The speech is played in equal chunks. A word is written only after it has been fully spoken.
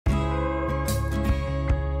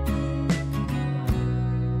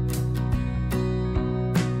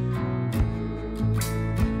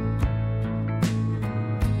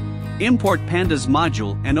Import Pandas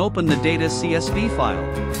module and open the data CSV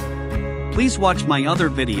file. Please watch my other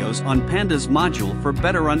videos on Pandas module for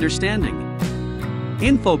better understanding.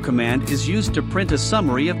 Info command is used to print a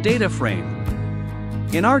summary of data frame.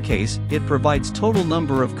 In our case, it provides total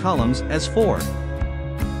number of columns as 4.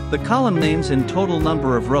 The column names and total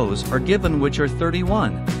number of rows are given, which are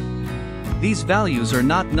 31. These values are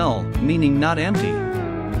not null, meaning not empty.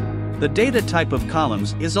 The data type of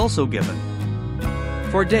columns is also given.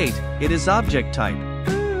 For date, it is object type.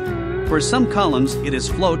 For some columns, it is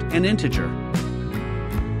float and integer.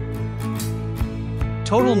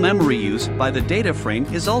 Total memory use by the data frame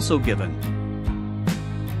is also given.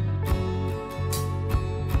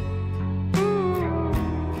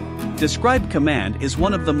 Describe command is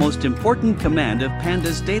one of the most important command of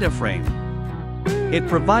Pandas data frame. It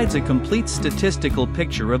provides a complete statistical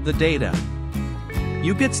picture of the data.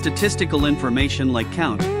 You get statistical information like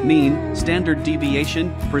count, mean, standard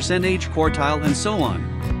deviation, percentage quartile, and so on.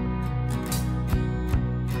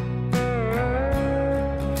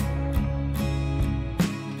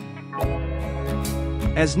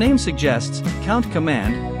 As name suggests, count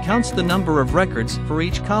command counts the number of records for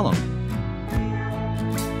each column.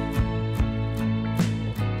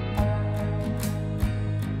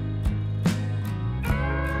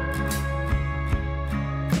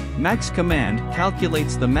 Max command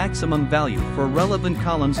calculates the maximum value for relevant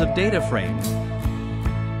columns of data frame.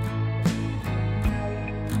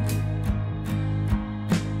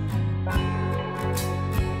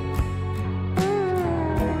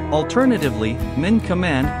 Alternatively, min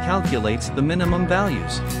command calculates the minimum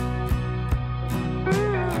values.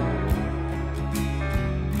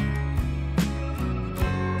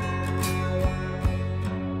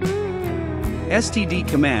 std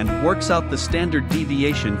command works out the standard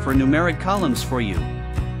deviation for numeric columns for you.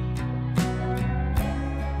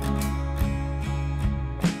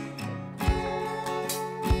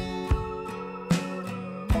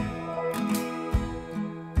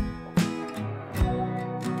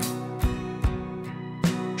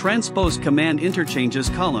 Transpose command interchanges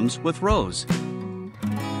columns with rows.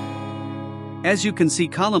 As you can see,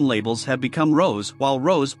 column labels have become rows, while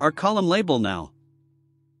rows are column label now.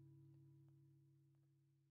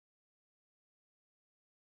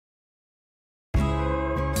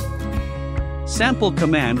 Sample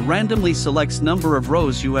command randomly selects number of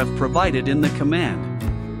rows you have provided in the command.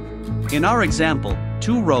 In our example,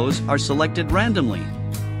 2 rows are selected randomly.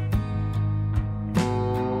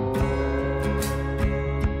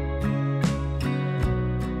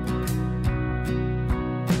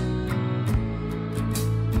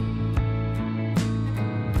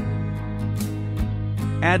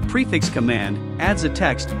 Add prefix command adds a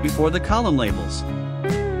text before the column labels.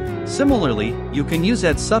 Similarly, you can use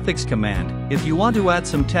add suffix command if you want to add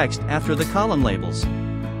some text after the column labels.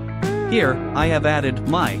 Here, I have added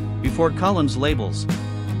my before columns labels.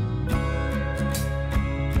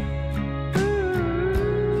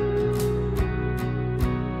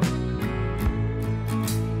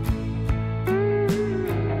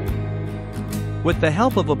 With the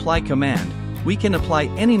help of apply command, we can apply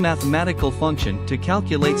any mathematical function to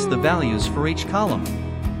calculate the values for each column.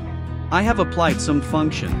 I have applied some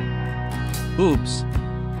function. Oops.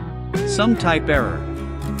 Some type error.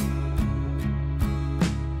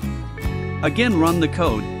 Again, run the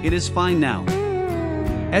code, it is fine now.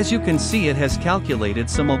 As you can see, it has calculated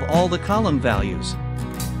some of all the column values.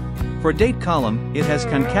 For date column, it has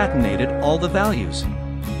concatenated all the values.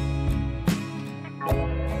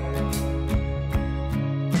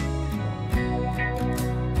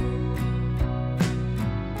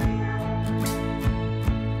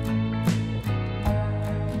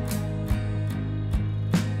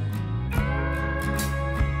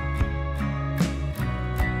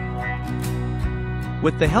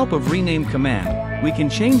 With the help of rename command, we can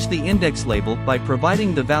change the index label by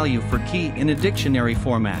providing the value for key in a dictionary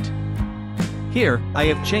format. Here, I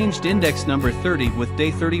have changed index number 30 with day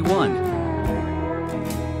 31.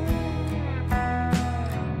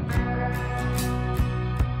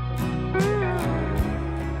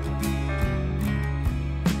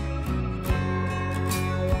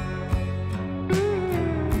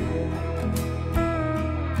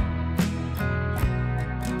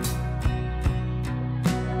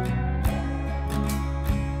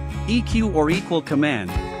 EQ or equal command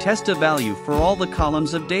test a value for all the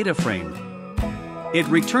columns of data frame. It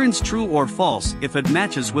returns true or false if it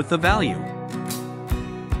matches with the value.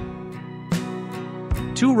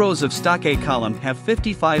 2 rows of stock A column have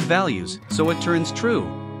 55 values, so it turns true.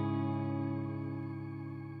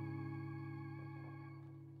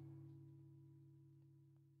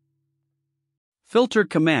 Filter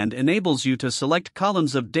command enables you to select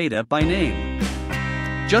columns of data by name.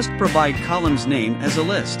 Just provide column's name as a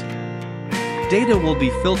list. Data will be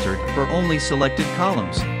filtered for only selected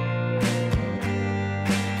columns.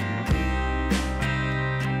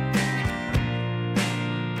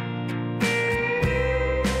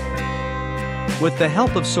 With the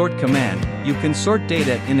help of sort command, you can sort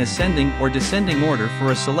data in ascending or descending order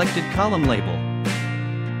for a selected column label.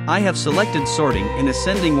 I have selected sorting in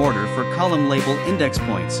ascending order for column label index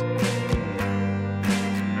points.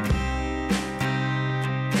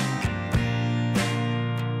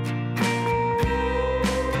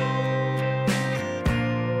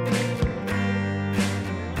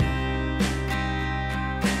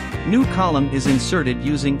 New column is inserted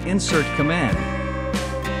using insert command.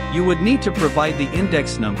 You would need to provide the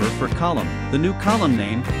index number for column, the new column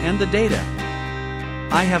name, and the data.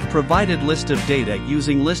 I have provided list of data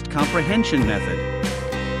using list comprehension method.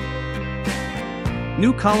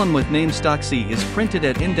 New column with name stock C is printed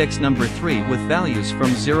at index number 3 with values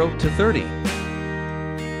from 0 to 30.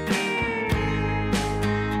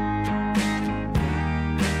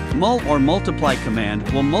 Mul or multiply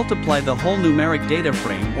command will multiply the whole numeric data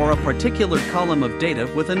frame or a particular column of data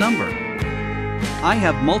with a number. I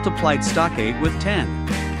have multiplied stock A with 10.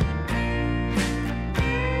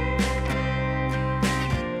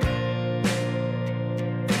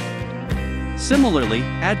 Similarly,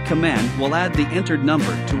 add command will add the entered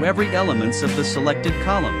number to every elements of the selected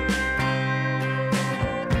column.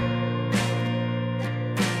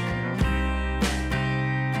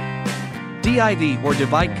 Div or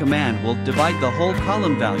divide command will divide the whole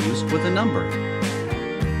column values with a number.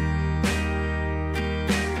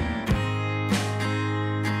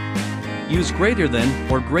 Use greater than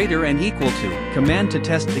or greater and equal to command to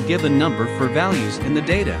test a given number for values in the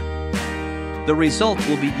data. The result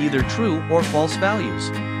will be either true or false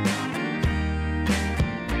values.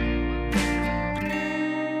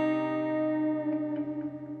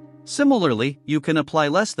 Similarly, you can apply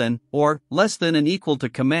less than or less than and equal to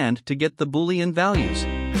command to get the Boolean values.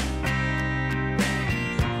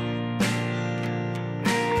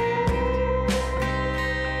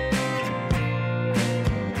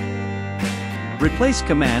 Replace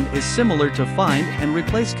command is similar to find and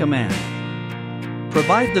replace command.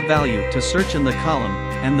 Provide the value to search in the column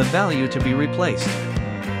and the value to be replaced.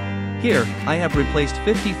 Here, I have replaced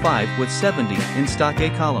 55 with 70 in stock A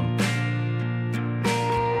column.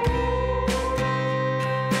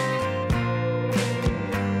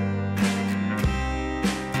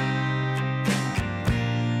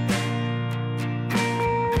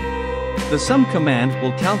 The sum command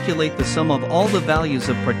will calculate the sum of all the values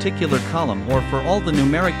of particular column or for all the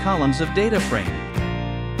numeric columns of data frame.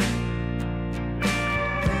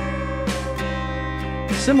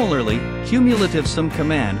 Similarly, cumulative sum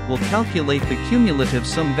command will calculate the cumulative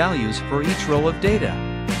sum values for each row of data.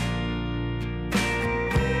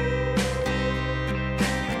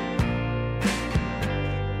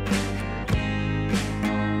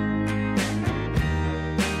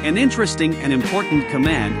 An interesting and important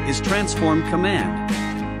command is transform command.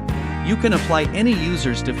 You can apply any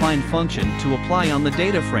user's defined function to apply on the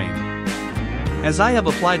data frame. As I have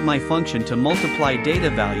applied my function to multiply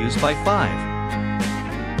data values by 5.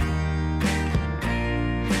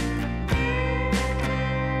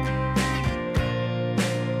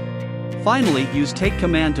 Finally, use take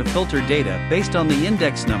command to filter data based on the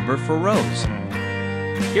index number for rows.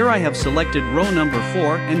 Here I have selected row number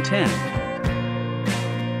 4 and 10.